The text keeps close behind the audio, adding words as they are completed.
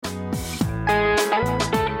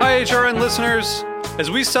HRN listeners.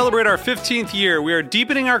 As we celebrate our 15th year, we are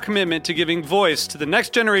deepening our commitment to giving voice to the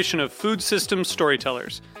next generation of food systems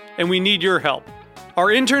storytellers, and we need your help. Our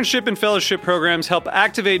internship and fellowship programs help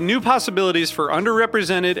activate new possibilities for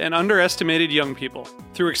underrepresented and underestimated young people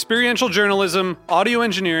through experiential journalism, audio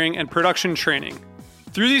engineering, and production training.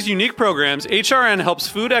 Through these unique programs, HRN helps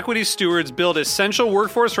food equity stewards build essential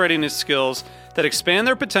workforce readiness skills that expand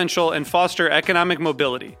their potential and foster economic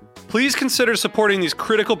mobility. Please consider supporting these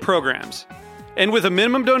critical programs. And with a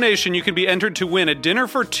minimum donation, you can be entered to win a dinner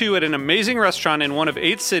for two at an amazing restaurant in one of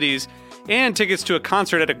 8 cities and tickets to a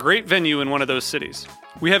concert at a great venue in one of those cities.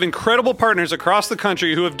 We have incredible partners across the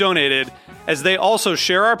country who have donated, as they also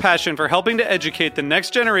share our passion for helping to educate the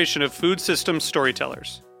next generation of food systems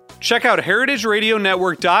storytellers. Check out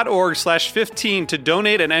heritageradionetwork.org/15 to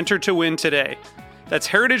donate and enter to win today. That's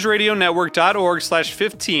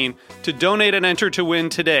heritageradionetwork.org/15 to donate and enter to win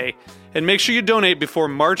today. And make sure you donate before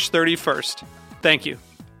March 31st. Thank you.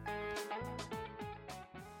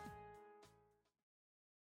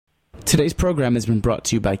 Today's program has been brought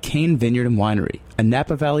to you by Cane Vineyard and Winery, a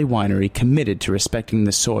Napa Valley winery committed to respecting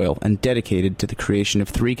the soil and dedicated to the creation of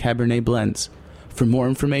 3 Cabernet blends. For more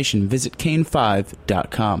information, visit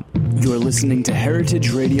cane5.com. You're listening to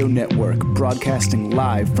Heritage Radio Network, broadcasting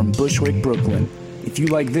live from Bushwick, Brooklyn. If you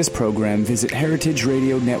like this program, visit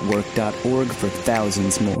heritageradionetwork.org for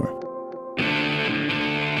thousands more.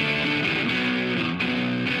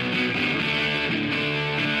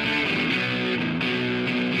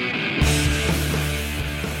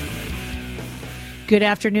 Good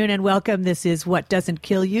afternoon and welcome. This is What Doesn't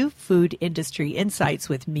Kill You, Food Industry Insights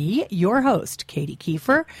with me, your host, Katie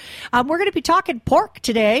Kiefer. We're going to be talking pork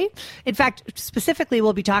today. In fact, specifically,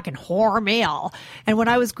 we'll be talking hormel. And when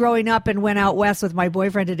I was growing up and went out west with my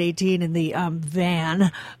boyfriend at 18 in the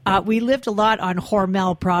van, we lived a lot on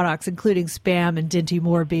hormel products, including Spam and Dinty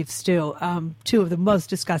Moore beef stew, 2 of the most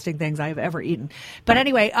disgusting things I've ever eaten. But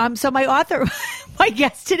anyway, so my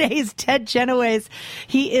guest today is Ted Genoways.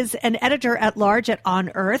 He is an editor at large at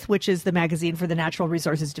On Earth, which is the magazine for the Natural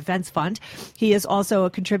Resources Defense Fund. He is also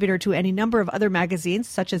a contributor to any number of other magazines,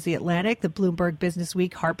 such as The Atlantic, the Bloomberg Business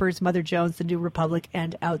Week, Harper's, Mother Jones, The New Republic,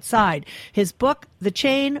 and Outside. His book, The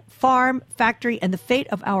Chain, Farm, Factory, and the Fate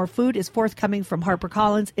of Our Food, is forthcoming from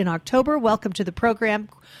HarperCollins in October. Welcome to the program.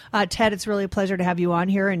 Ted, it's really a pleasure to have you on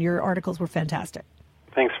here, and your articles were fantastic.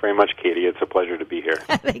 Thanks very much, Katie. It's a pleasure to be here.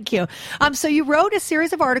 Thank you. So you wrote a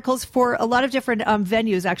series of articles for a lot of different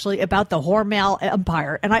venues, actually, about the Hormel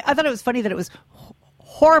Empire. And I thought it was funny that it was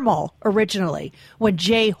Hormel originally. When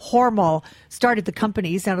Jay Hormel started the company,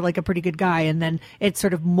 he sounded like a pretty good guy, and then it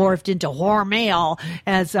sort of morphed into Hormel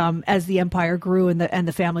as the empire grew and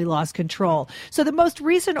the family lost control. So the most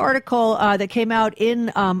recent article that came out in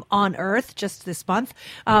On Earth just this month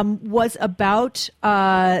was about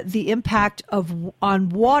the impact on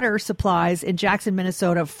water supplies in Jackson,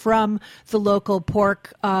 Minnesota, from the local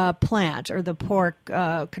pork plant, or the pork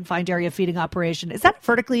confined area feeding operation. Is that a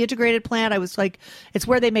vertically integrated plant? I was like, it's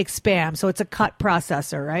where they make Spam, so it's a cut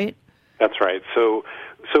processor, right? That's right. So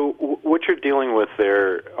what you're dealing with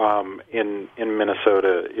there in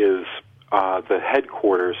Minnesota is the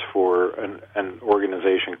headquarters for an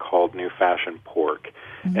organization called New Fashion Pork,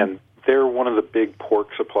 and they're one of the big pork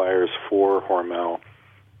suppliers for Hormel.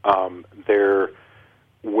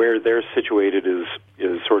 Where they're situated is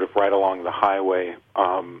sort of right along the highway,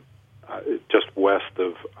 just west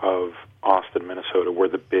of Austin, Minnesota, where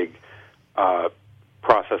the big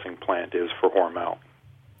processing plant is for Hormel.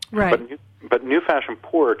 Right. But New Fashion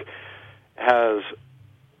Pork has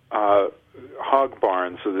hog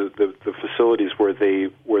barns, so the facilities where they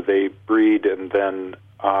breed and then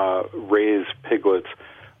raise piglets,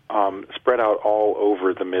 spread out all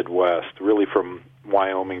over the Midwest, really from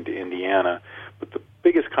Wyoming to Indiana. But the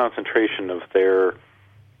biggest concentration of their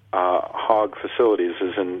hog facilities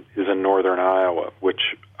is in northern Iowa,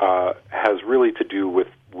 which has really to do with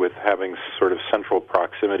having sort of central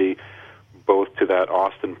proximity both to that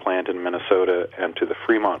Austin plant in Minnesota and to the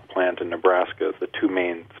Fremont plant in Nebraska, the 2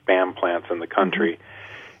 main Spam plants in the country.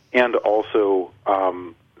 And also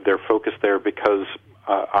they're focused there because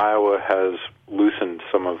Iowa has loosened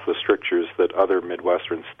some of the strictures that other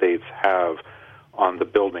Midwestern states have on the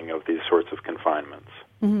building of these sorts of confinements.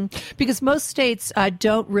 Because most states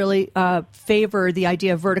don't really favor the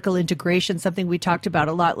idea of vertical integration, something we talked about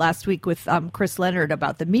a lot last week with Chris Leonard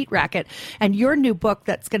about the meat racket. And your new book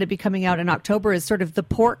that's going to be coming out in October is sort of the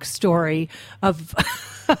pork story of...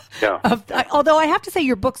 although I have to say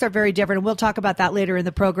your books are very different, and we'll talk about that later in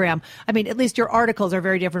the program. I mean, at least your articles are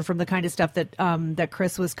very different from the kind of stuff that that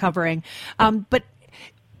Chris was covering. But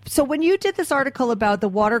So when you did this article about the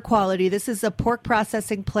water quality, this is a pork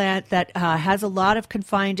processing plant that has a lot of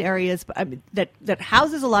confined areas, that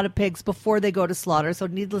houses a lot of pigs before they go to slaughter. So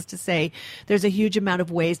needless to say, there's a huge amount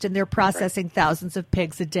of waste, and they're processing thousands of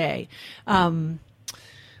pigs a day.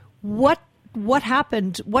 What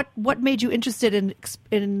happened? What made you interested in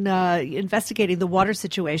investigating the water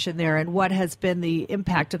situation there, and what has been the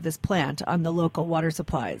impact of this plant on the local water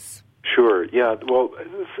supplies? Sure. Yeah. Well,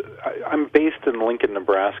 I'm based in Lincoln,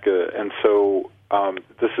 Nebraska, and so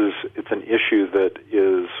it's an issue that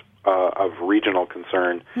is of regional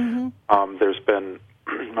concern. Mm-hmm. There's been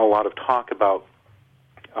a lot of talk about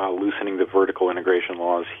loosening the vertical integration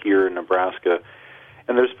laws here in Nebraska,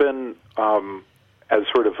 and there's been, as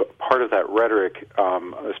sort of part of that rhetoric,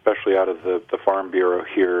 especially out of the Farm Bureau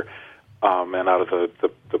here and out of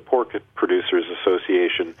the Pork Producers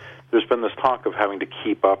Association, there's been this talk of having to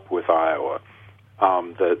keep up with Iowa,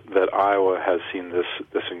 that Iowa has seen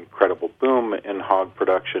this incredible boom in hog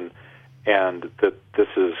production, and that this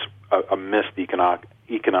is a missed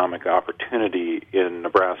economic opportunity in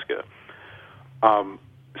Nebraska.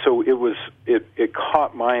 So it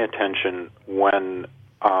caught my attention when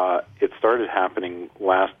it started happening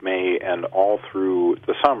last May and all through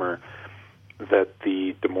the summer, that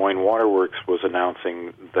the Des Moines Waterworks was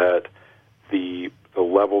announcing that the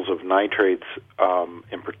levels of nitrates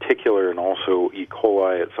in particular, and also E.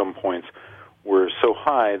 coli at some points, were so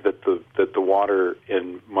high that the water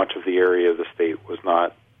in much of the area of the state was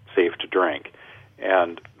not safe to drink.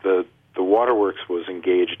 And the Waterworks was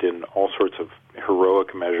engaged in all sorts of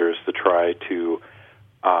heroic measures to try to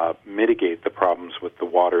mitigate the problems with the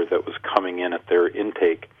water that was coming in at their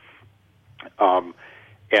intake.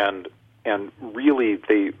 And really,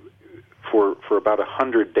 they for about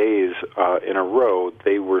 100 days in a row,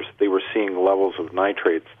 they were seeing levels of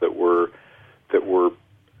nitrates that were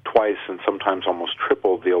twice and sometimes almost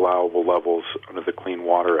triple the allowable levels under the Clean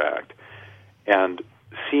Water Act. And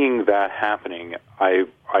seeing that happening, I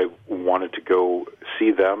wanted to go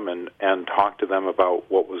see them and talk to them about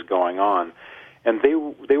what was going on. And they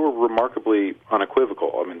were remarkably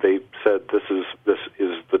unequivocal. I mean, they said this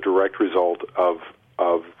is the direct result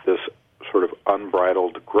of this sort of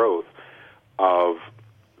unbridled growth of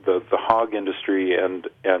the hog industry and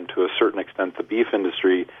to a certain extent the beef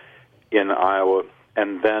industry in Iowa,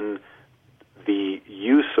 and then the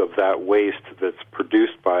use of that waste that's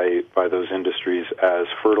produced by those industries as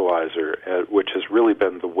fertilizer, which has really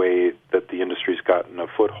been the way that the industry's gotten a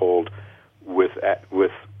foothold with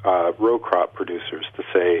row crop producers to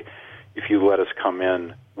say, if you let us come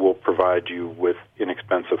in, we'll provide you with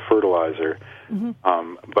inexpensive fertilizer. Mm-hmm.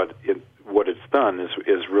 But what it's done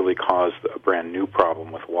is really caused a brand new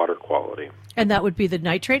problem with water quality. And that would be the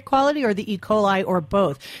nitrate quality or the E. coli or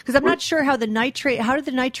both? Because I'm not sure how do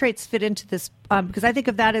the nitrates fit into this? Because I think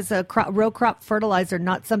of that as a row crop fertilizer,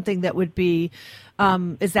 not something that would be,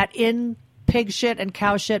 is that in pig shit and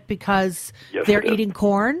cow shit because they're eating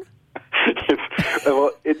corn?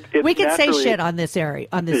 We can say shit on this area.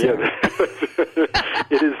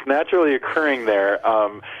 It is naturally occurring there,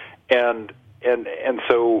 and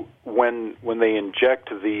so when they inject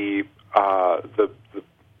the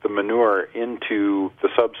manure into the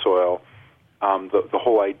subsoil, the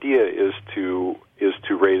whole idea is to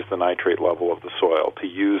raise the nitrate level of the soil, to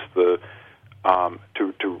use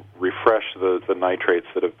to refresh the nitrates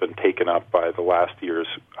that have been taken up by the last year's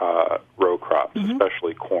row crops, mm-hmm.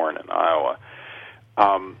 especially corn in Iowa.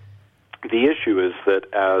 The issue is that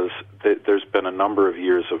there's been a number of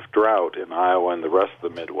years of drought in Iowa and the rest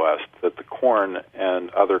of the Midwest, that the corn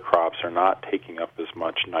and other crops are not taking up as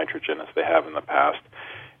much nitrogen as they have in the past.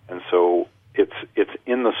 And so it's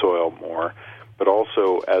in the soil more, but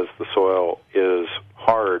also as the soil is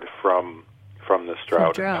hard from this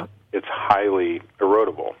drought, it's highly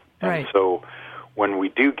erodible. And so when we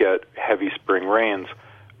do get heavy spring rains,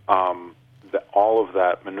 all of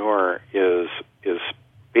that manure is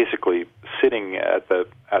basically sitting at the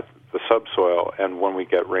subsoil, and when we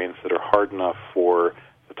get rains that are hard enough for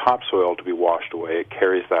the topsoil to be washed away, it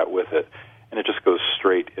carries that with it, and it just goes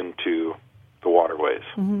straight into the waterways.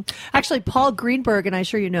 Mm-hmm. Actually, Paul Greenberg, and I'm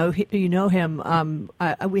sure you know him.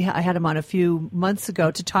 I had him on a few months ago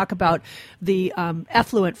to talk about the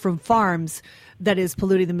effluent from farms that is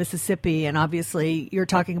polluting the Mississippi, and obviously you're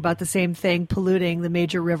talking about the same thing, polluting the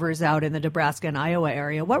major rivers out in the Nebraska and Iowa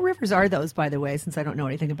area. What rivers are those, by the way, since I don't know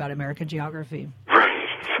anything about American geography?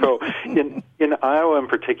 Right. So in Iowa in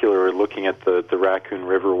particular, we're looking at the Raccoon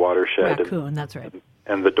River watershed. That's right.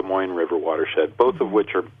 And the Des Moines River watershed, both mm-hmm. of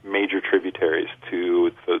which are major tributaries to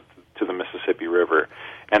the Mississippi River.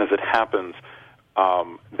 And as it happens,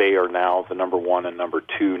 they are now the number 1 and number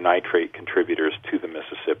 2 nitrate contributors to the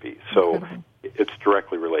Mississippi. So Incredible. It's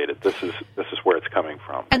directly related. This is where it's coming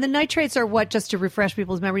from. And the nitrates are what, just to refresh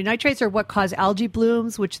people's memory, nitrates are what cause algae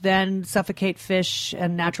blooms, which then suffocate fish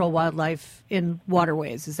and natural wildlife in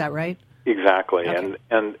waterways. Is that right? Exactly. Okay.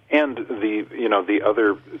 And the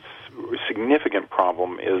other significant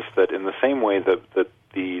problem is that in the same way that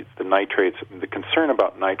the nitrates, the concern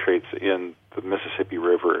about nitrates in the Mississippi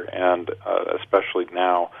River and especially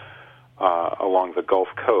now along the Gulf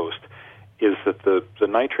Coast, is that the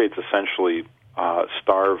nitrates essentially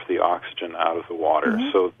starve the oxygen out of the water,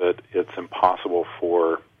 so that it's impossible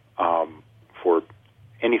for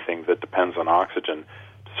anything that depends on oxygen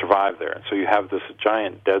to survive there. And so you have this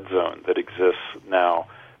giant dead zone that exists now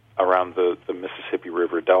around the Mississippi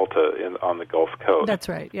River Delta on the Gulf Coast. That's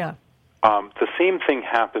right, yeah. The same thing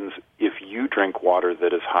happens if you drink water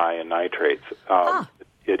that is high in nitrates.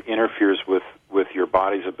 It interferes with your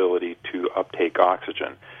body's ability to uptake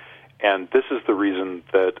oxygen. And this is the reason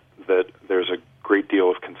that there's a great deal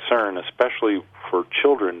of concern, especially for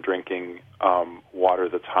children drinking water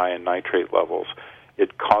that's high in nitrate levels.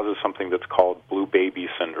 It causes something that's called blue baby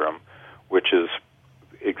syndrome, which is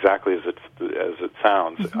exactly as it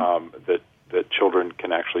sounds, that children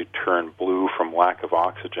can actually turn blue from lack of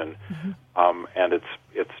oxygen, and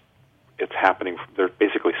it's happening. They're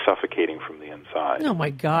basically suffocating from the inside. Oh my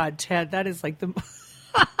God, Ted, that is like the.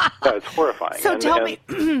 Yeah, it's horrifying. So tell me.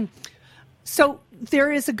 So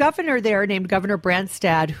there is a governor there named Governor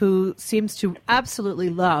Branstad who seems to absolutely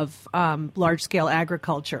love large-scale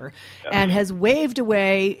agriculture and has waved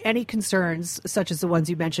away any concerns such as the ones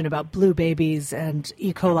you mentioned about blue babies and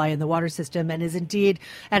E. coli in the water system, and is indeed,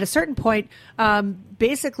 at a certain point,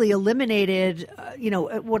 basically eliminated,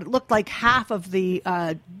 what looked like half of the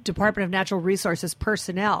Department of Natural Resources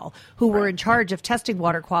personnel who were in charge of testing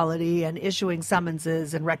water quality and issuing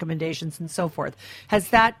summonses and recommendations and so forth. Has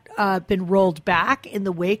that been rolled back in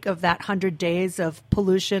the wake of that 100 days of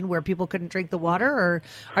pollution where people couldn't drink the water, or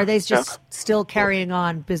are they just still carrying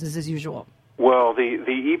on business as usual? Well, the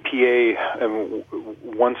EPA,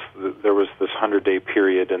 once there was this 100-day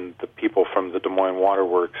period and the people from the Des Moines Water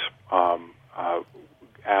Works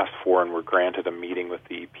asked for and were granted a meeting with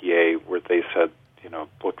the EPA where they said,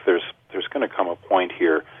 look, there's going to come a point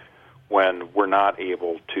here when we're not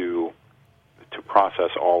able to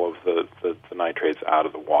process all of the nitrates out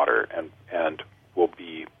of the water, and we'll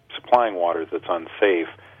be supplying water that's unsafe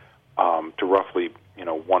to roughly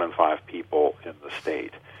 1 in 5 people in the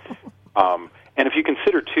state. And if you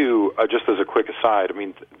consider too, just as a quick aside, I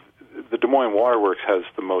mean, the Des Moines Water Works has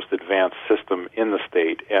the most advanced system in the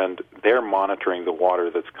state, and they're monitoring the water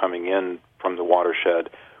that's coming in from the watershed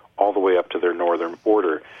all the way up to their northern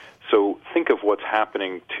border. So think of what's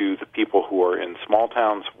happening to the people who are in small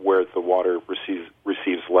towns where the water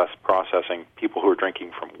receives less processing, people who are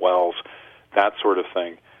drinking from wells, that sort of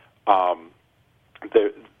thing.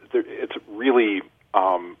 It's really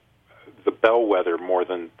the bellwether more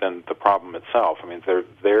than the problem itself. I mean,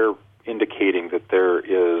 they're indicating that there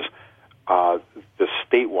is this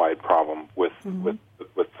statewide problem with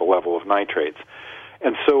the level of nitrates.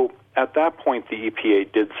 And so at that point, the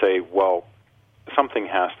EPA did say, well, something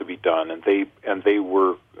has to be done, and they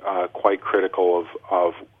were quite critical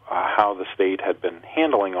of how the state had been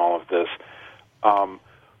handling all of this.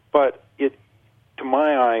 But to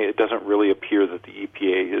my eye, it doesn't really appear that the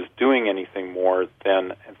EPA is doing anything more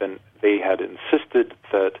than they had insisted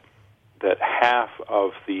that half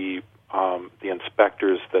of the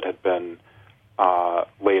inspectors that had been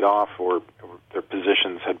laid off or their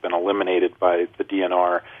positions had been eliminated by the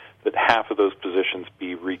DNR, that half of those positions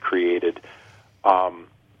be recreated.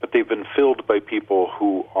 But they've been filled by people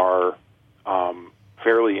who are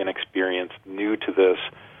fairly inexperienced, new to this,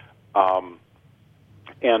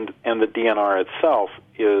 and the DNR itself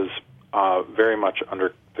is very much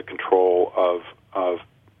under the control of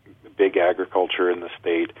big agriculture in the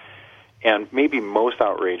state, and maybe most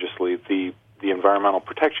outrageously, the Environmental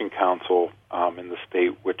Protection Council in the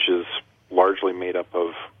state, which is largely made up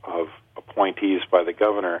of appointees by the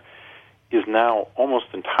governor, is now almost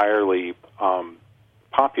entirely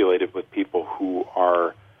populated with people who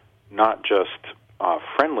are not just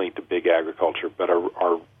friendly to big agriculture, but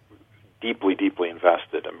are deeply, deeply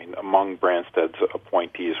invested. I mean, among Branstad's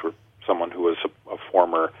appointees were someone who was a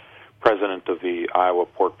former president of the Iowa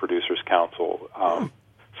Pork Producers Council,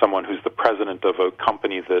 someone who's the president of a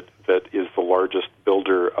company that is the largest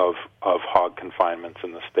builder of hog confinements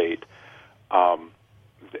in the state.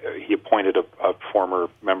 He appointed a former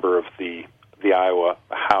member of the Iowa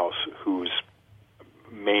House whose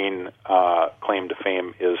main claim to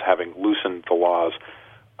fame is having loosened the laws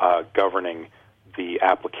governing the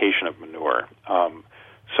application of manure.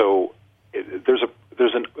 So there's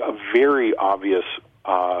a very obvious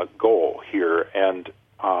goal here, and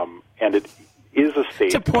it is a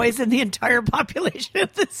state to poison the entire population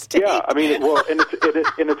of the state. Yeah, I mean, well, and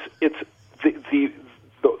it's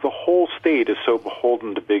the whole state is so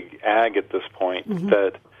beholden to big ag at this point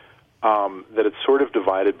that it's sort of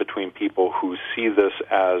divided between people who see this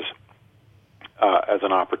as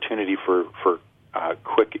an opportunity for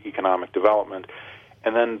quick economic development,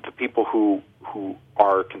 and then the people who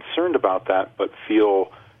are concerned about that but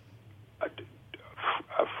feel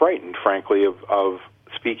frightened, frankly, of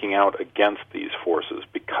speaking out against these forces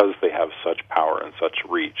because they have such power and such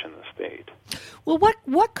reach in the state. Well,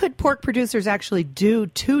 what could pork producers actually do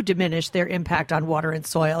to diminish their impact on water and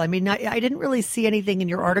soil? I mean, I didn't really see anything in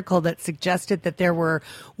your article that suggested that there were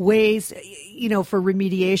ways, for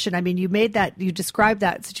remediation. I mean, you described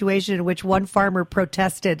that situation in which one farmer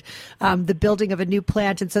protested the building of a new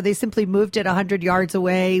plant, and so they simply moved it 100 yards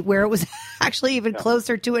away, where it was actually even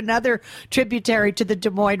closer to another tributary to the Des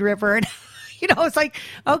Moines River. And it's like,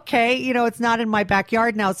 okay, it's not in my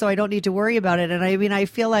backyard now, so I don't need to worry about it. And I mean, I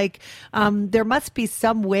feel like there must be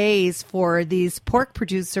some ways for these pork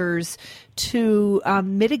producers to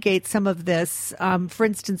mitigate some of this. For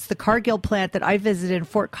instance, the Cargill plant that I visited in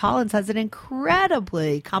Fort Collins has an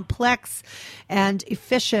incredibly complex and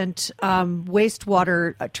efficient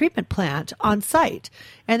wastewater treatment plant on site.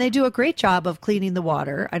 And they do a great job of cleaning the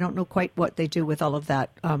water. I don't know quite what they do with all of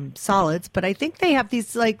that solids, but I think they have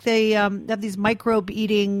these, have these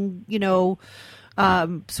microbe-eating,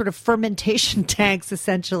 sort of fermentation tanks,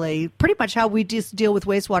 essentially. Pretty much how we just deal with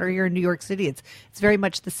wastewater here in New York City. It's very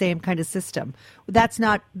much the same kind of system. That's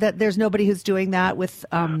not that there's nobody who's doing that with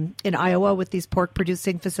in Iowa with these pork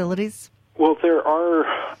producing facilities. Well, there are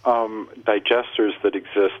digesters that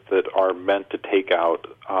exist that are meant to take out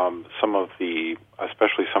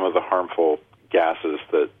especially some of the harmful gases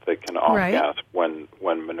that can off-gas when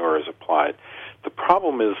manure is applied. The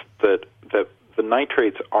problem is that the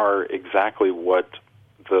nitrates are exactly what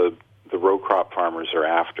the row crop farmers are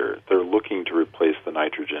after. They're looking to replace the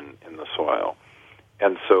nitrogen in the soil.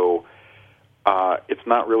 And so it's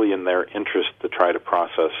not really in their interest to try to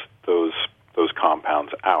process those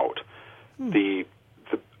compounds out.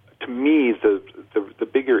 To me, the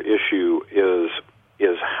bigger issue is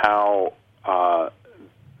how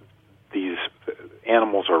these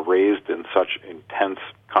animals are raised in such intense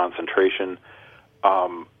concentration,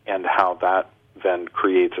 and how that then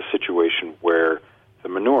creates a situation where the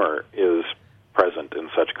manure is present in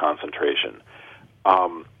such concentration.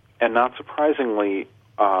 And not surprisingly,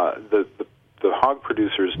 the hog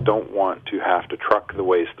producers don't want to have to truck the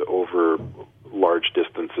waste over large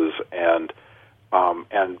distances, and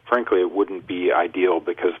frankly, it wouldn't be ideal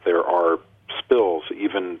because there are spills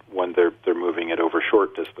even when they're moving it over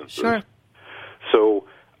short distances. Sure. So,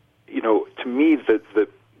 to me,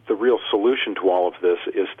 the real solution to all of this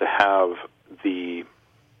is to have the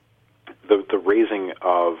raising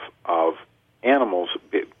of animals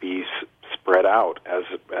be spread out as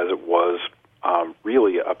it was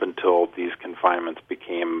really up until these confinements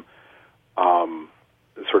became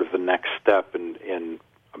sort of the next step in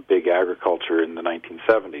big agriculture in the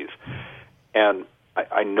 1970s. And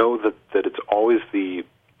I know that it's always the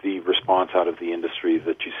response out of the industry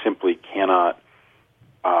that you simply cannot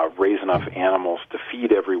raise enough animals to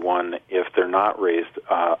feed everyone if they're not raised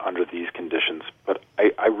under these conditions. But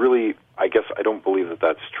I guess I don't believe that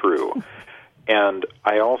that's true. And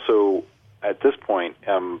I also, at this point,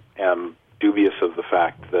 am dubious of the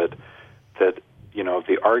fact that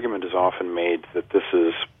the argument is often made that this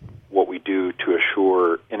is what we do to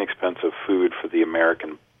assure inexpensive food for the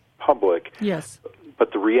American public. Yes.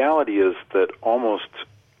 But the reality is that almost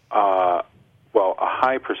a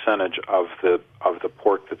high percentage of the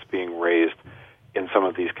pork that's being raised in some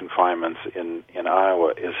of these confinements in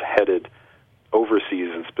Iowa is headed overseas,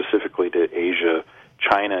 and specifically to Asia.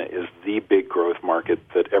 China is the big growth market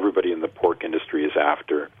that everybody in the pork industry is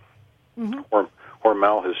after. Mm-hmm.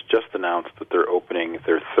 Hormel has just announced that they're opening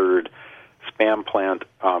their third SPAM plant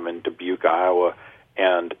in Dubuque, Iowa,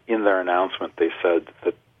 and in their announcement they said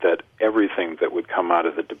that everything that would come out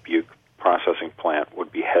of the Dubuque processing plant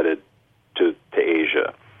would be headed to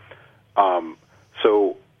Asia.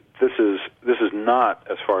 So this is not,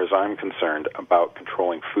 as far as I'm concerned, about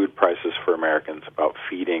controlling food prices for Americans, about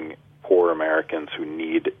feeding poor Americans who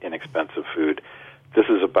need inexpensive food. This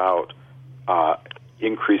is about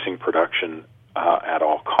increasing production at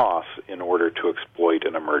all costs in order to exploit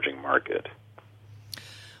an emerging market.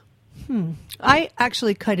 I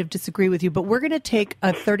actually kind of disagree with you, but we're going to take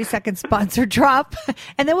a 30-second sponsor drop,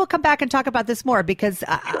 and then we'll come back and talk about this more because,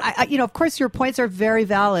 I, of course, your points are very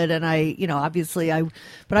valid, and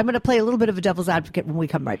but I'm going to play a little bit of a devil's advocate when we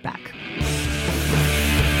come right back.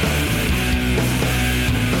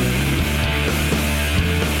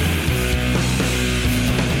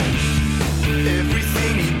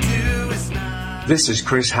 This is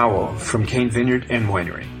Chris Howell from Cane Vineyard and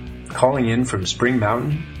Winery, calling in from Spring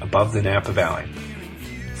Mountain above the Napa Valley.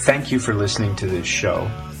 Thank you for listening to this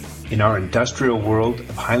show. In our industrial world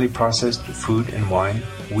of highly processed food and wine,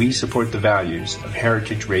 we support the values of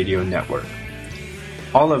Heritage Radio Network.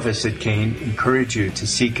 All of us at Cane encourage you to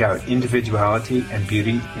seek out individuality and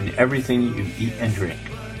beauty in everything you eat and drink.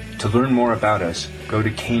 To learn more about us, go to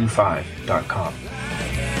cane5.com.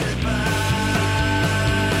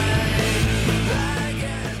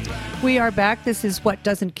 We are back. This is What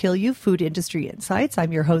Doesn't Kill You, Food Industry Insights.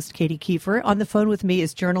 I'm your host, Katie Kiefer. On the phone with me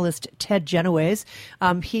is journalist Ted Genoways.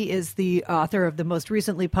 He is the author of the most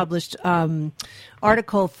recently published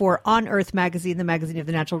article for On Earth magazine, the magazine of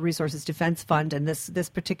the Natural Resources Defense Fund. And this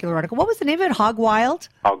particular article, what was the name of it? Hog Wild?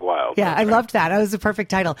 Hog Wild. Yeah, I loved that. That was a perfect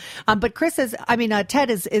title. But Ted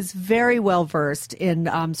is very well versed in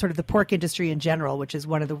sort of the pork industry in general, which is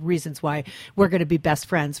one of the reasons why we're going to be best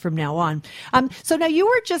friends from now on. So now you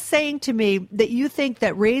were just saying to me that you think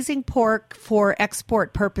that raising pork for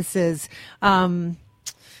export purposes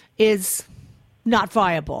is not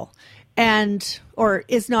viable or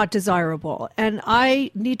is not desirable. And I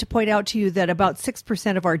need to point out to you that about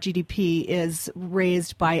 6% of our GDP is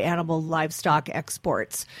raised by animal livestock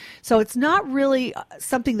exports. So it's not really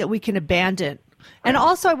something that we can abandon. And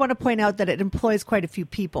also I want to point out that it employs quite a few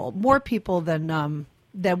people, more people than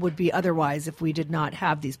would be otherwise if we did not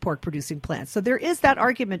have these pork-producing plants. So there is that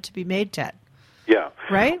argument to be made, Ted. Yeah.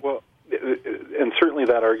 Right? Well, and certainly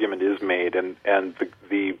that argument is made, and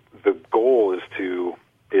the goal is to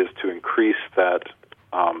increase that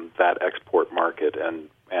export market, and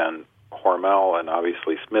Hormel and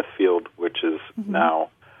obviously Smithfield, which is now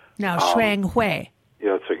Shuanghui.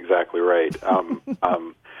 Yeah, that's exactly right.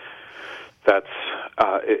 That's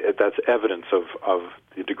evidence of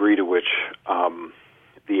the degree to which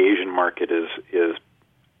the Asian market is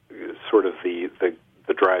sort of the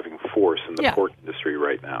driving force in the pork industry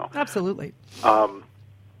right now. Absolutely.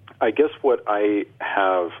 I guess what I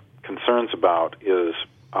have concerns about is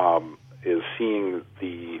seeing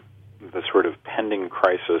the sort of pending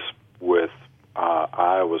crisis with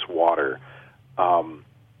Iowa's water,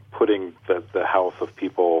 putting the health of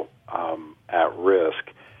people at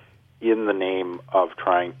risk in the name of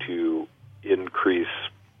trying to increase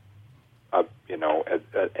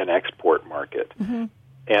an export market. Mm-hmm.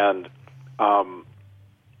 And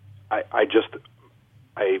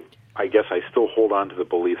I guess I still hold on to the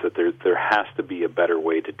belief that there has to be a better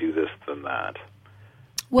way to do this than that.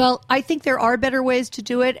 Well, I think there are better ways to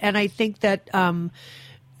do it, and I think that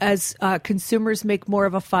as consumers make more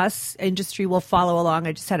of a fuss, industry will follow along.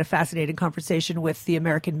 I just had a fascinating conversation with the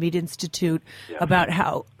American Meat Institute about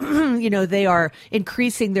how, they are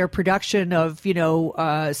increasing their production of,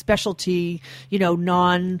 specialty,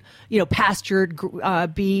 pastured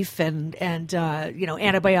beef and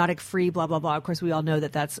antibiotic-free, blah, blah, blah. Of course, we all know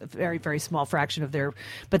that that's a very, very small fraction of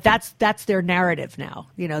but that's their narrative now.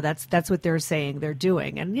 That's what they're saying they're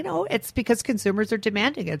doing. And, it's because consumers are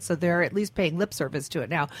demanding it, so they're at least paying lip service to it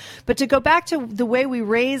now. But to go back to the way we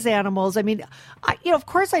raise animals, of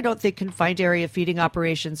course I don't think confined area feeding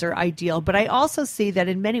operations are ideal, but I also see that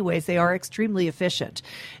in many ways they are extremely efficient.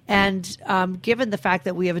 And given the fact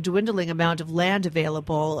that we have a dwindling amount of land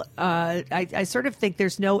available, I sort of think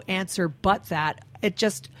there's no answer but that. It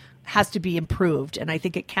just has to be improved, and I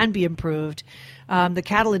think it can be improved. The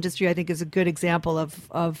cattle industry, I think, is a good example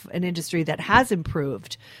of an industry that has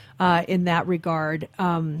improved in that regard.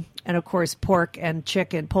 And, of course, pork and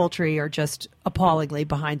chicken, poultry are just appallingly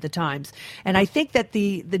behind the times. And I think that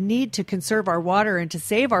the need to conserve our water and to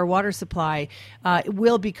save our water supply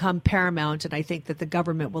will become paramount, and I think that the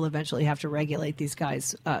government will eventually have to regulate these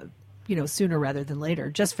guys sooner rather than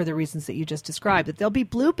later, just for the reasons that you just described, that they'll be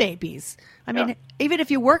blue babies. Even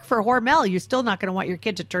if you work for Hormel, you're still not going to want your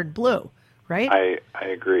kid to turn blue, right? I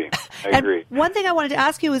agree. I agree. One thing I wanted to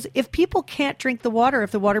ask you is, if people can't drink the water,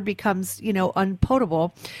 if the water becomes,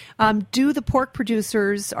 unpotable, do the pork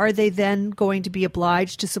producers, are they then going to be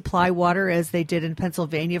obliged to supply water as they did in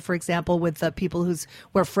Pennsylvania, for example, with the people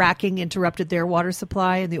where fracking interrupted their water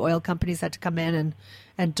supply and the oil companies had to come in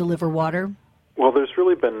and deliver water? Well, there's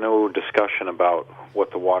really been no discussion about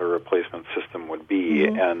what the water replacement system would be,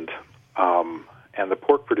 and the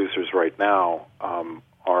pork producers right now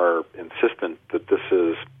are insistent that this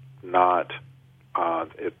is not.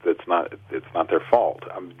 It's not their fault.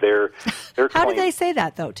 Their How do they say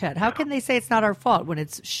that though, Ted? How can they say it's not our fault when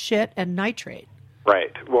it's shit and nitrate?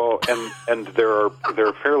 Right. Well, and there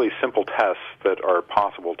are fairly simple tests that are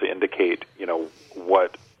possible to indicate,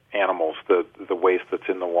 what animals the waste that's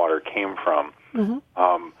in the water came from.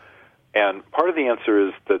 Mm-hmm. And part of the answer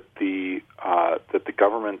is that the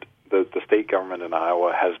government, the state government in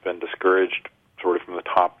Iowa, has been discouraged, sort of from the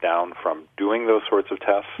top down, from doing those sorts of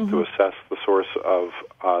tests to assess the source of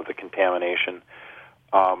the contamination.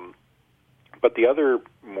 But the other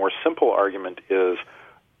more simple argument is,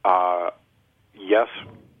 yes,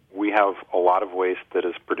 we have a lot of waste that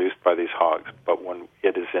is produced by these hogs, but when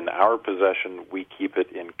it is in our possession, we keep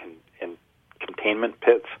it in containment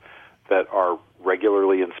pits that are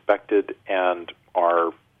regularly inspected and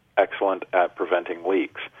are excellent at preventing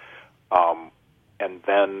leaks. And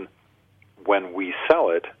then when we sell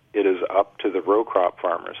it, it is up to the row crop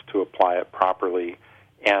farmers to apply it properly,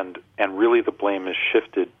 and really the blame is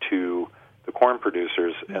shifted to the corn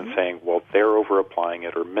producers and saying, well, they're over-applying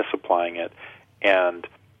it or misapplying it, and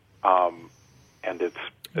it's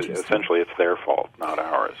essentially it's their fault, not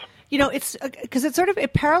ours. It's because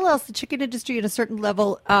it parallels the chicken industry at a certain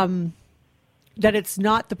level, that it's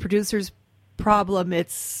not the producer's problem.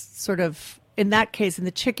 It's sort of, in that case, in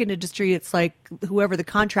the chicken industry, it's like whoever the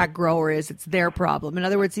contract grower is, it's their problem. In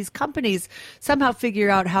other words, these companies somehow figure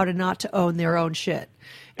out how to not to own their own shit.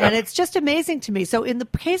 And it's just amazing to me. So in the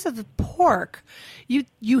case of the pork,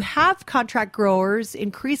 you have contract growers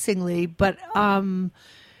increasingly, but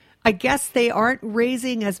I guess they aren't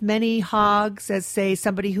raising as many hogs as, say,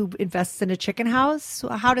 somebody who invests in a chicken house. So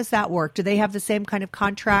how does that work? Do they have the same kind of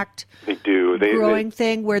contract growing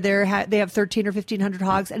thing where they have 1,300 or 1,500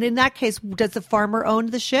 hogs? And in that case, does the farmer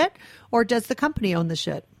own the shit, or does the company own the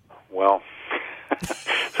shit? Well,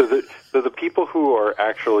 so the people who are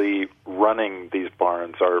actually running these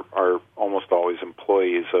barns are almost always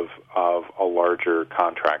employees of a larger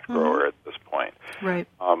contract grower at this point. Right.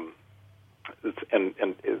 And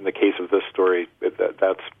in the case of this story,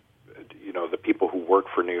 that's the people who work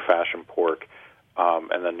for New Fashion Pork,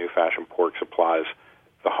 and then New Fashion Pork supplies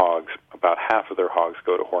the hogs. About half of their hogs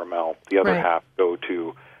go to Hormel. The other half go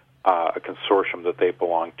to a consortium that they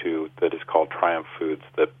belong to that is called Triumph Foods,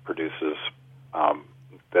 that produces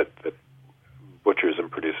that butchers and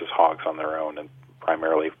produces hogs on their own, and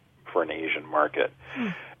primarily for an Asian market.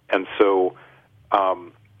 And so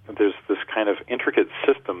there's this kind of intricate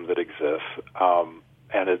system that exists,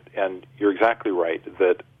 and you're exactly right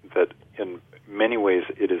that in many ways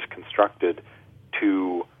it is constructed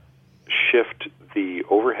to shift the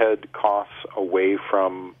overhead costs away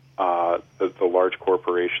from the large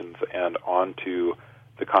corporations and onto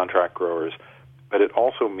the contract growers. But it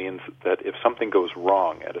also means that if something goes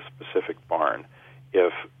wrong at a specific barn,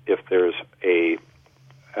 if there's a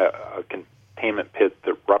containment pit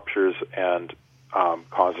that ruptures and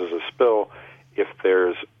causes a spill, if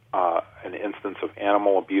there's an instance of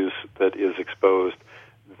animal abuse that is exposed,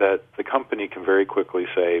 that the company can very quickly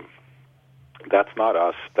say, that's not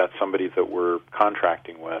us, that's somebody that we're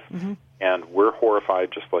contracting with, and we're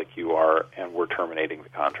horrified just like you are, and we're terminating the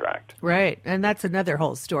contract. Right, and that's another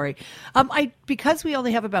whole story. Because we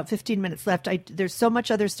only have about 15 minutes left, there's so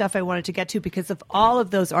much other stuff I wanted to get to because of all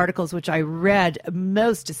of those articles, which I read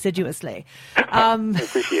most assiduously. I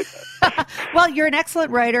appreciate that. Well, you're an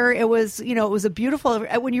excellent writer. It was a beautiful,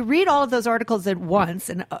 when you read all of those articles at once,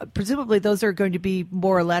 and presumably those are going to be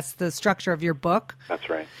more or less the structure of your book. That's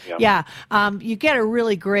right. Yeah. You get a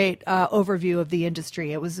really great overview of the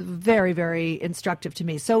industry. It was very, very instructive to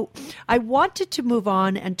me. So I wanted to move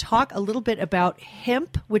on and talk a little bit about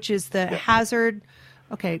hemp, which is the hazard.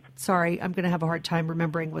 Okay, sorry, I'm going to have a hard time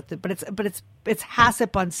remembering but it's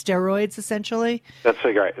HACCP on steroids, essentially. That's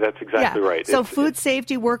right. That's exactly right. So food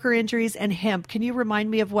safety, worker injuries, and hemp. Can you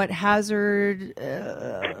remind me of what hazard?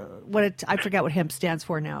 I forget what hemp stands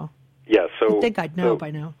for now. Yeah. So I think I'd know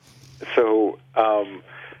by now. So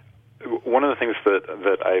one of the things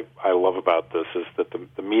that I love about this is that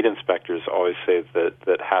the meat inspectors always say that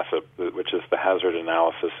HACCP, which is the Hazard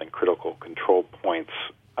Analysis and Critical Control Points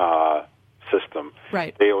system,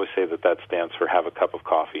 right. They always say that stands for have a cup of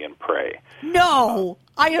coffee and pray. No,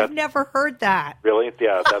 I have never heard that. Really?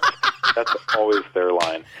 Yeah, that's always their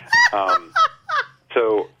line.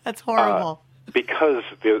 So that's horrible. Because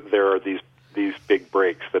there are these big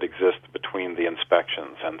breaks that exist between the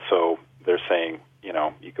inspections, and so they're saying,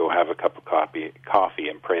 you go have a cup of coffee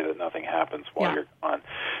and pray that nothing happens while you're gone.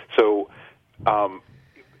 So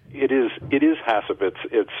it is HACCP.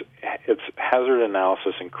 It's Hazard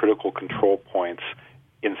Analysis and Critical Control Points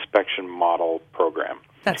Inspection Model Program.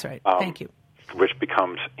 That's right. Thank you. which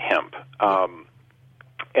becomes hemp.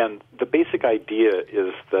 And the basic idea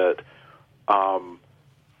is that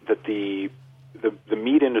that the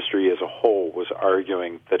meat industry as a whole was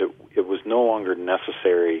arguing that it was no longer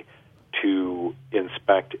necessary to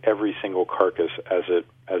inspect every single carcass as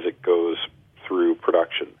it goes through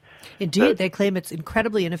production. Indeed, they claim it's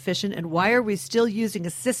incredibly inefficient. And why are we still using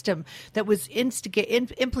a system that was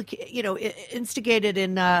instigated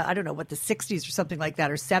in I don't know what, the 60s or something like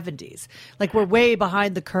that, or 70s? Like, we're way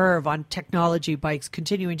behind the curve on technology by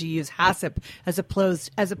continuing to use HACCP as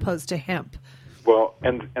opposed to hemp. Well,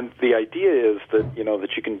 and the idea is that that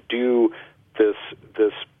you can do this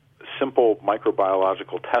simple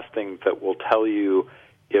microbiological testing that will tell you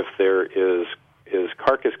if there is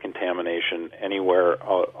carcass contamination anywhere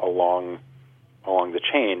along the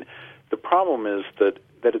chain. The problem is that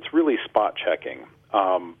it's really spot checking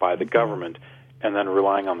by the government, and then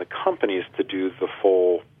relying on the companies to do the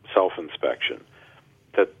full self-inspection.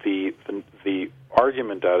 That the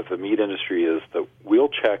argument out of the meat industry is that we'll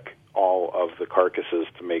check all of the carcasses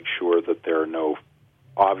to make sure that there are no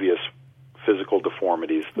obvious physical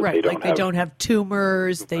deformities, that they don't have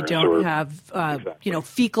tumors, they don't have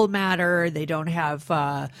fecal matter, they don't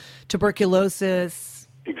have tuberculosis.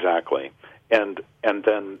 Exactly. And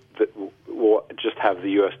then we'll just have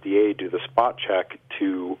the USDA do the spot check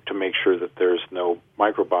to make sure that there's no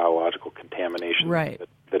microbiological contamination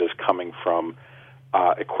that is coming from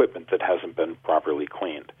equipment that hasn't been properly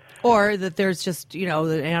cleaned. Or that there's just, the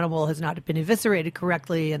animal has not been eviscerated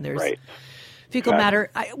correctly, and there's fecal matter.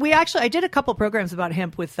 I did a couple programs about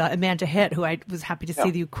hemp with Amanda Hitt, who I was happy to see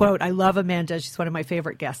you quote. I love Amanda; she's one of my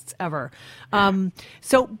favorite guests ever.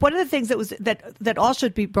 So one of the things that all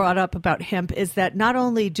should be brought up about hemp is that not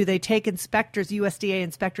only do they take USDA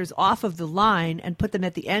inspectors off of the line and put them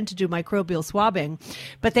at the end to do microbial swabbing,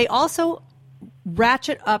 but they also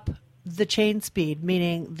ratchet up the chain speed,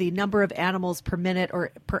 meaning the number of animals per minute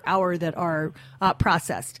or per hour that are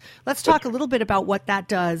processed. Let's talk a little bit about what that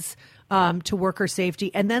does to worker safety,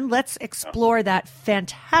 and then let's explore that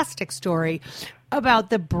fantastic story about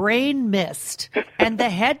the brain mist and the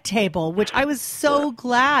head table, which I was so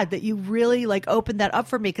glad that you really opened that up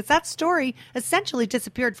for me, because that story essentially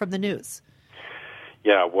disappeared from the news.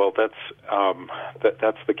 Yeah, well, that's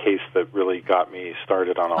the case that really got me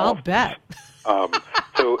started on all. I'll bet.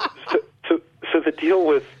 So the deal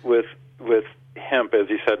with hemp, as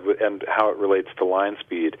you said, and how it relates to line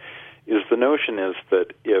speed, is the notion is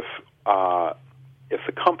that if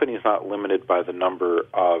the company is not limited by the number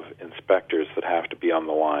of inspectors that have to be on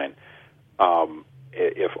the line,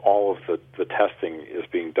 if all of the testing is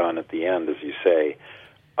being done at the end, as you say,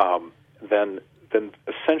 then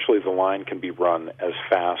essentially the line can be run as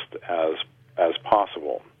fast as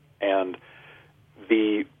possible. And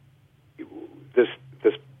this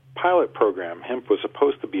pilot program, hemp, was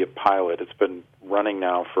supposed to be a pilot. It's been running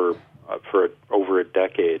now for over a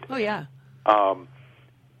decade. Oh yeah.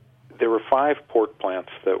 There were 5 pork plants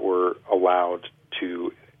that were allowed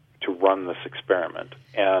to run this experiment,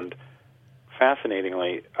 and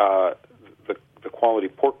fascinatingly, the quality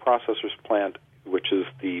pork processors plant, which is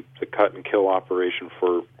the cut and kill operation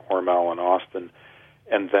for Hormel and Austin,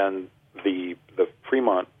 and then the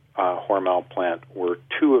Fremont Hormel plant were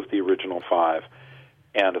 2 of the original 5,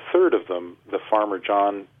 and a third of them, the Farmer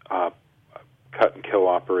John cut and kill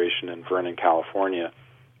operation in Vernon, California,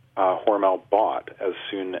 Hormel bought as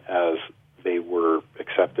soon as they were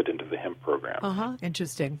accepted into the hemp program.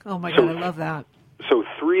 Interesting. Oh my God, I love that. So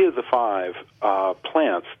 3 of the 5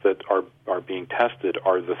 plants that are being tested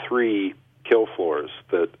are the 3 kill floors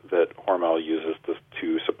that Hormel uses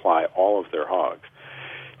to supply all of their hogs.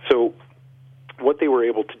 So what they were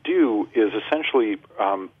able to do is essentially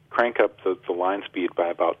crank up the line speed by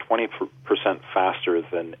about 20% faster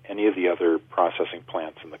than any of the other processing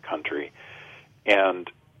plants in the country. And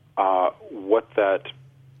what that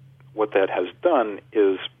has done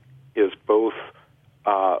is both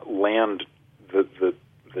land the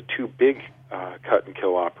 2 big cut and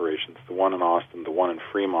kill operations, the one in Austin, the one in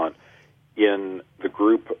Fremont, in the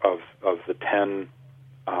group of the 10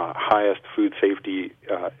 highest food safety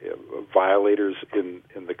violators in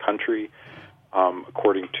the country,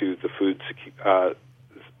 according to the Food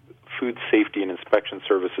Safety and Inspection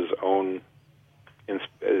Service's own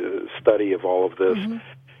study of all of this. Mm-hmm.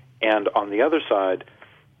 And on the other side,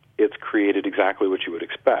 it's created exactly what you would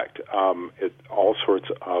expect. All sorts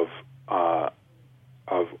of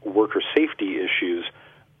worker safety issues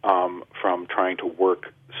from trying to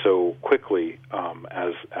work so quickly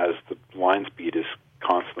as the line speed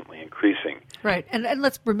constantly increasing. Right. And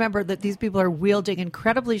let's remember that these people are wielding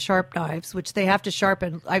incredibly sharp knives, which they have to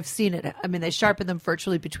sharpen. I've seen it. I mean, they sharpen them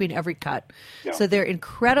virtually between every cut. Yeah. So they're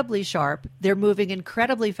incredibly sharp. They're moving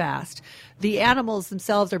incredibly fast. The animals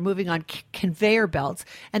themselves are moving on conveyor belts.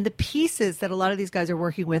 And the pieces that a lot of these guys are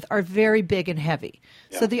working with are very big and heavy.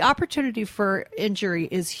 Yeah. So the opportunity for injury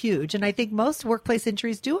is huge. And I think most workplace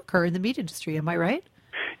injuries do occur in the meat industry. Am I right?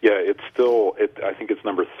 Yeah, it's still. I think it's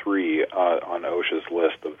number 3 on OSHA's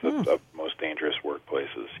list of most dangerous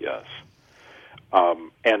workplaces. Yes,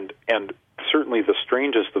 and certainly the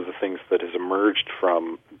strangest of the things that has emerged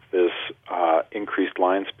from this increased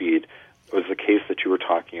line speed was the case that you were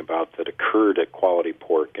talking about that occurred at Quality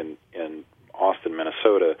Pork in Austin,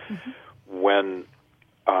 Minnesota, when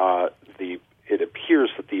it appears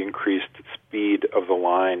that the increased speed of the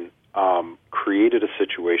line created a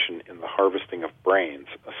situation in the harvesting of brains,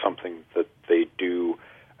 something that they do,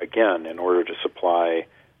 again, in order to supply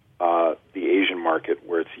the Asian market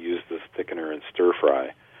where it's used as thickener in stir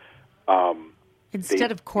fry.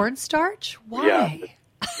 Instead of cornstarch? Why? Yeah,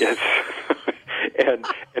 yes.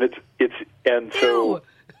 and so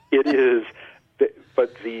it is.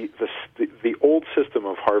 But the old system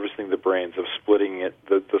of harvesting the brains, of splitting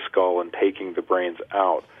the skull and taking the brains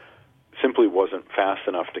out, simply wasn't fast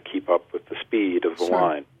enough to keep up with the speed of the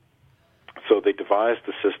line. So they devised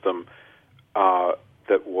a system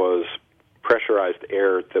that was pressurized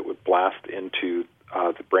air that would blast into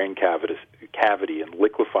the brain cavity and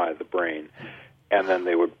liquefy the brain, and then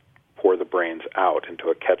they would pour the brains out into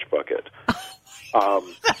a catch bucket.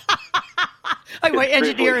 My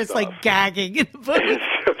engineer is like gagging in the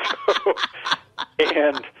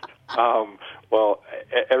booth. Well,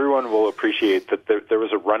 everyone will appreciate that there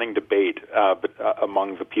was a running debate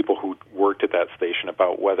among the people who worked at that station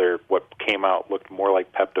about whether what came out looked more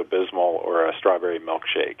like Pepto-Bismol or a strawberry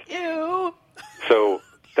milkshake. Ew. So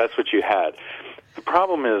that's what you had. The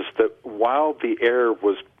problem is that while the air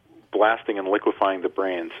was blasting and liquefying the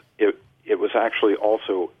brains, it was actually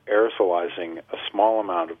also aerosolizing a small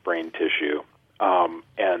amount of brain tissue,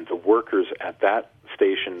 and the workers at that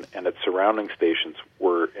station and its surrounding stations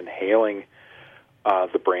were inhaling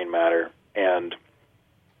the brain matter, and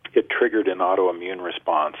it triggered an autoimmune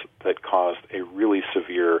response that caused a really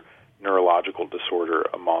severe neurological disorder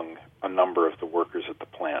among a number of the workers at the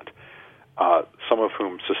plant, some of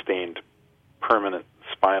whom sustained permanent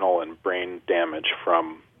spinal and brain damage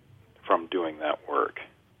from doing that work.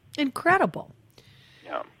 Incredible.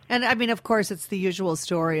 Yeah. And I mean, of course, it's the usual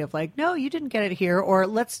story of like, no, you didn't get it here, or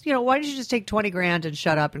why don't you just take $20,000 and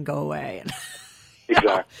shut up and go away? Exactly.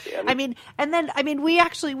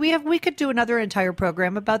 We could do another entire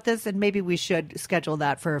program about this, and maybe we should schedule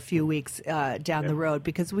that for a few weeks down the road,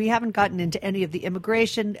 because we haven't gotten into any of the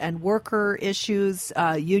immigration and worker issues,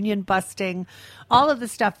 union busting, all of the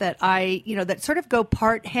stuff that that sort of go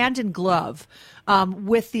hand in glove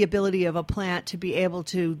with the ability of a plant to be able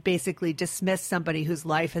to basically dismiss somebody whose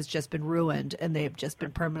life has just been ruined and they've just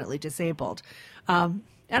been permanently disabled.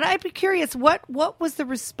 And I'd be curious, what was the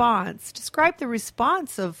response? Describe the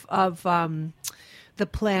response of the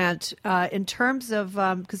plant in terms of,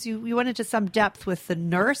 because you went into some depth with the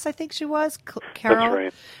nurse, I think she was, Carol.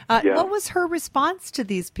 That's right. What was her response to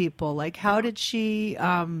these people? Like, how did she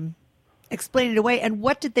explain it away, and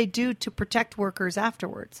what did they do to protect workers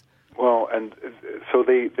afterwards? Well, and so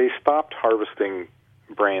they stopped harvesting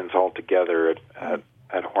brains altogether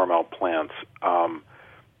at Hormel plants,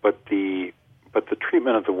 but the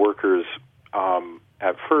treatment of the workers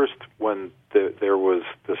at first, when there was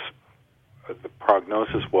this, the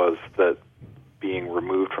prognosis was that being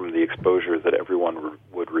removed from the exposure that everyone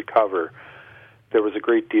would recover, there was a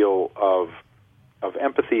great deal of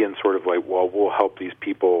empathy and sort of like, well, we'll help these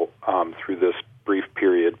people through this brief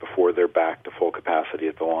period before they're back to full capacity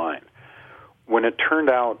at the line. When it turned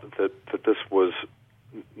out that this was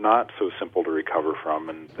not so simple to recover from,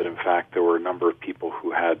 and that in fact there were a number of people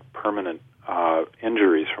who had permanent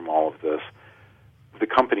injuries from all of this, the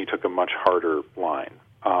company took a much harder line,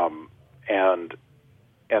 and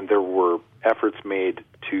there were efforts made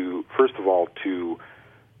to, first of all, to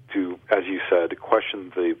as you said,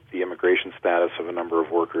 question the immigration status of a number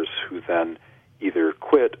of workers who then either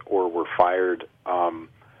quit or were fired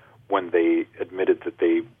when they admitted that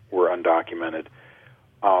they were undocumented.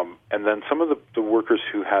 And then some of the workers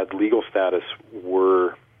who had legal status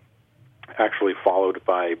were actually followed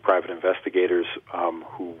by private investigators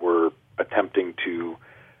who were attempting to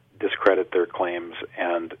discredit their claims,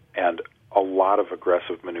 and a lot of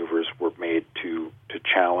aggressive maneuvers were made to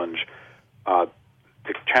challenge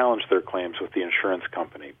their claims with the insurance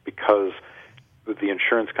company, because the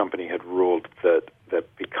insurance company had ruled that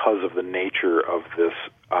because of the nature of this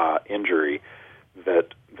injury,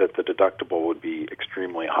 that the deductible would be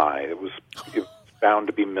extremely high. It was bound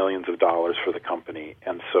to be millions of dollars for the company,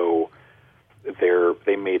 and so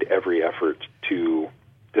they made every effort to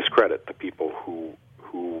discredit the people who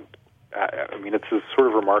I mean, it's a sort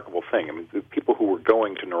of remarkable thing. I mean, the people who were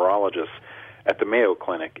going to neurologists at the Mayo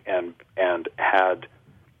Clinic and had,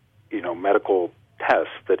 medical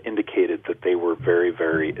tests that indicated that they were very,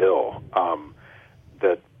 very ill,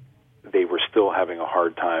 that they were still having a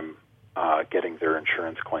hard time getting their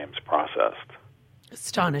insurance claims processed.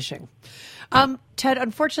 Astonishing. Ted,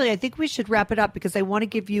 unfortunately, I think we should wrap it up because I want to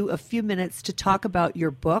give you a few minutes to talk about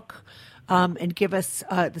your book and give us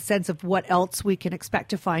the sense of what else we can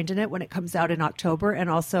expect to find in it when it comes out in October, and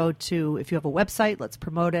also to, if you have a website, let's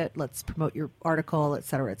promote it. Let's promote your article, et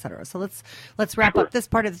cetera, et cetera. So let's wrap up this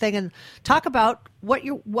part of the thing and talk about what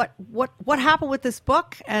happened with this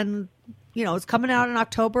book, and it's coming out in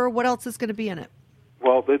October. What else is going to be in it?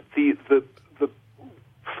 Well, the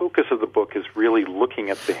focus of the book is really looking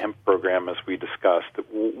at the hemp program, as we discussed.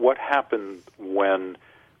 What happened when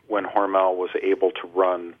Hormel was able to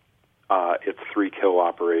run its 3-kill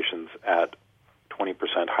operations at 20%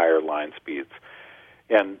 higher line speeds?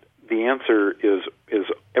 And the answer is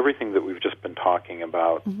everything that we've just been talking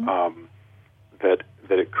about. Mm-hmm. That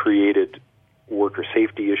it created worker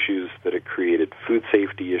safety issues, that it created food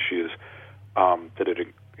safety issues, that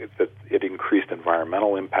it increased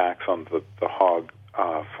environmental impacts on the hog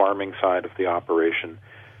farming side of the operation.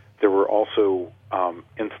 There were also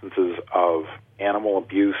instances of animal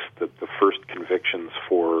abuse. The first convictions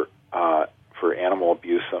for animal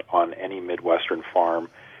abuse on any Midwestern farm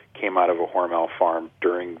came out of a Hormel farm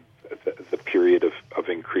during the period of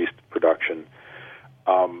increased production.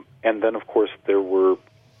 And then, of course, there were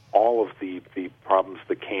all of the problems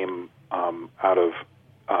that came out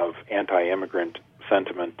of anti-immigrant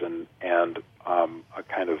sentiment and a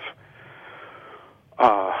kind of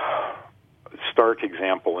stark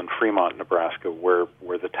example in Fremont, Nebraska, where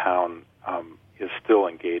the town is still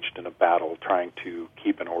engaged in a battle trying to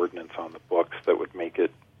keep an ordinance on the books that would make it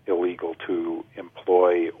illegal to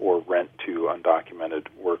employ or rent to undocumented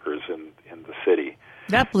workers in the city.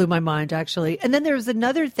 That blew my mind, actually. And then there's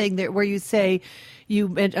another thing there where you say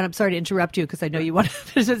and I'm sorry to interrupt you because I know you want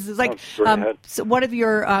to. It's like so one of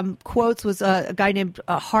your quotes was a guy named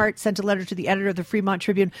Hart sent a letter to the editor of the Fremont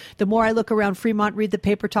Tribune. The more I look around Fremont, read the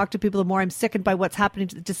paper, talk to people, the more I'm sickened by what's happening.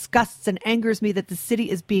 It disgusts and angers me that the city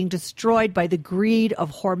is being destroyed by the greed of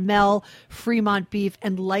Hormel, Fremont beef,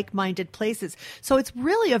 and like-minded places. So it's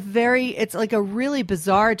really it's like a really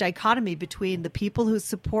bizarre dichotomy between the people who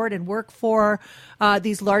support and work for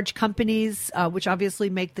these large companies, which obviously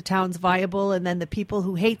make the towns viable, and then the people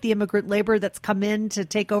who hate the immigrant labor that's come in to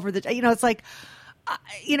take over it's like,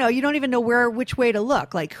 you don't even know which way to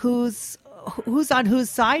look, like who's on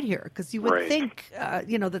whose side here, because you would think,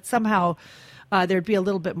 that somehow there'd be a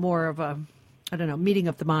little bit more of a, meeting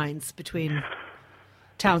of the minds between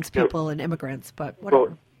townspeople and immigrants, but whatever.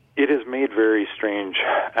 Well, it has made very strange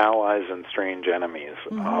allies and strange enemies,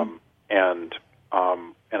 mm-hmm. And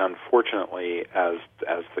unfortunately, as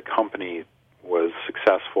the company was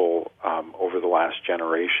successful over the last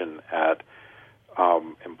generation at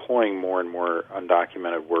employing more and more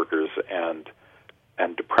undocumented workers and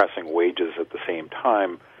depressing wages at the same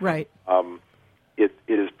time, right? It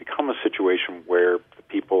has become a situation where the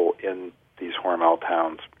people in these Hormel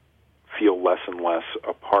towns feel less and less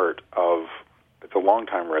a part of. The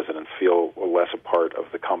longtime residents feel less a part of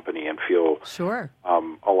the company and feel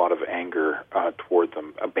a lot of anger toward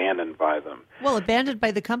them, abandoned by them. Well, abandoned by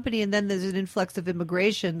the company, and then there's an influx of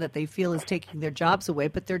immigration that they feel is taking their jobs away,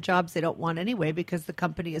 but their jobs they don't want anyway because the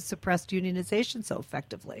company has suppressed unionization so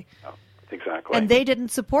effectively. Oh, exactly. And they didn't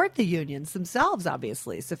support the unions themselves,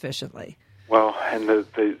 obviously, sufficiently. Well, and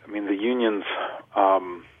the unions.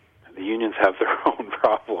 The unions have their own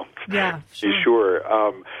problems. Yeah, sure. Be sure.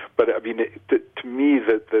 But I mean, to me,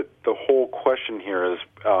 the whole question here is,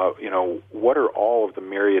 what are all of the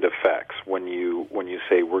myriad effects when you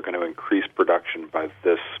say we're going to increase production by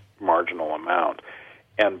this marginal amount?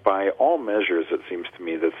 And by all measures, it seems to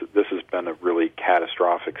me that this has been a really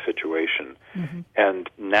catastrophic situation. Mm-hmm. And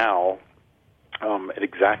now,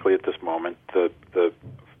 exactly at this moment, the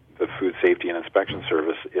Food Safety and Inspection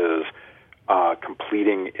Service is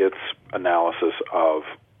completing its analysis of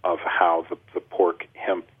how the pork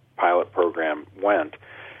hemp pilot program went,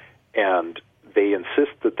 and they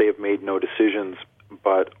insist that they have made no decisions,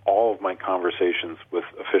 but all of my conversations with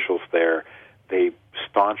officials there, they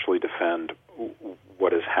staunchly defend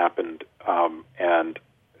what has happened, and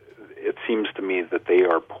it seems to me that they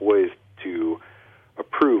are poised to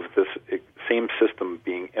approve this same system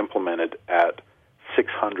being implemented at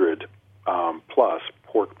 600 plus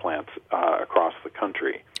pork plants across the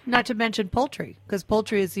country. Not to mention poultry, because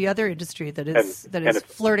poultry is the other industry that is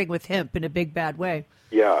flirting with hemp in a big bad way.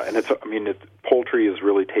 Yeah, and poultry has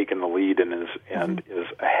really taken the lead and is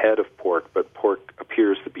ahead of pork, but pork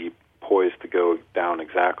appears to be poised to go down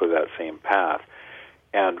exactly that same path.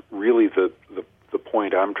 And really, the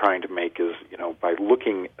point I'm trying to make is, by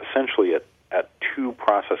looking essentially at two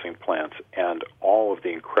processing plants and all of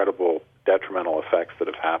the incredible detrimental effects that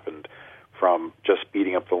have happened from just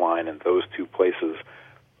speeding up the line in those two places,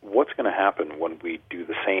 what's going to happen when we do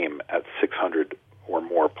the same at 600 or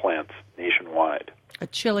more plants nationwide? A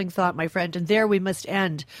chilling thought, my friend. And there we must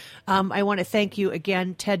end. I want to thank you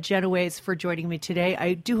again, Ted Genoways, for joining me today.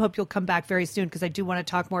 I do hope you'll come back very soon because I do want to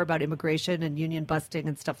talk more about immigration and union busting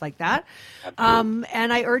and stuff like that. And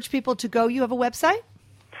I urge people to go. You have a website?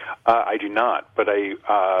 I do not, but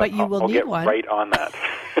I'll need get one. Right on that.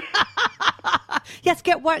 Yes,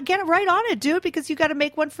 get it right on it, dude, because you got to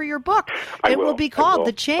make one for your book. It will be called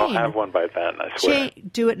The Chain. I'll have one by then, I swear.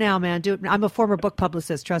 Do it now, man. Do it. I'm a former book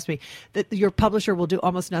publicist. Trust me. Your publisher will do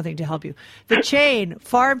almost nothing to help you. The Chain,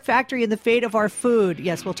 Farm, Factory, and the Fate of Our Food.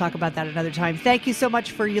 Yes, we'll talk about that another time. Thank you so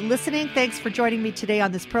much for you listening. Thanks for joining me today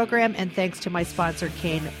on this program, and thanks to my sponsor,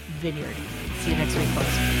 Cane Vineyard. See you next week,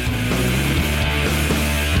 folks.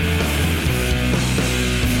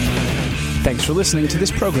 Thanks for listening to this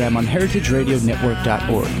program on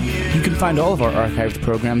heritageradionetwork.org. You can find all of our archived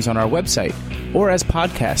programs on our website or as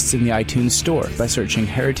podcasts in the iTunes Store by searching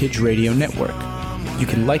Heritage Radio Network. You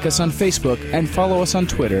can like us on Facebook and follow us on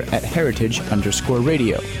Twitter at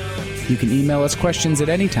heritage_radio. You can email us questions at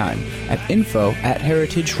any time at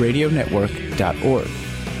info@heritageradionetwork.org.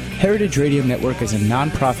 Heritage Radio Network is a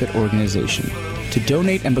nonprofit organization. To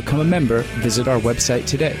donate and become a member, visit our website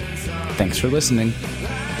today. Thanks for listening.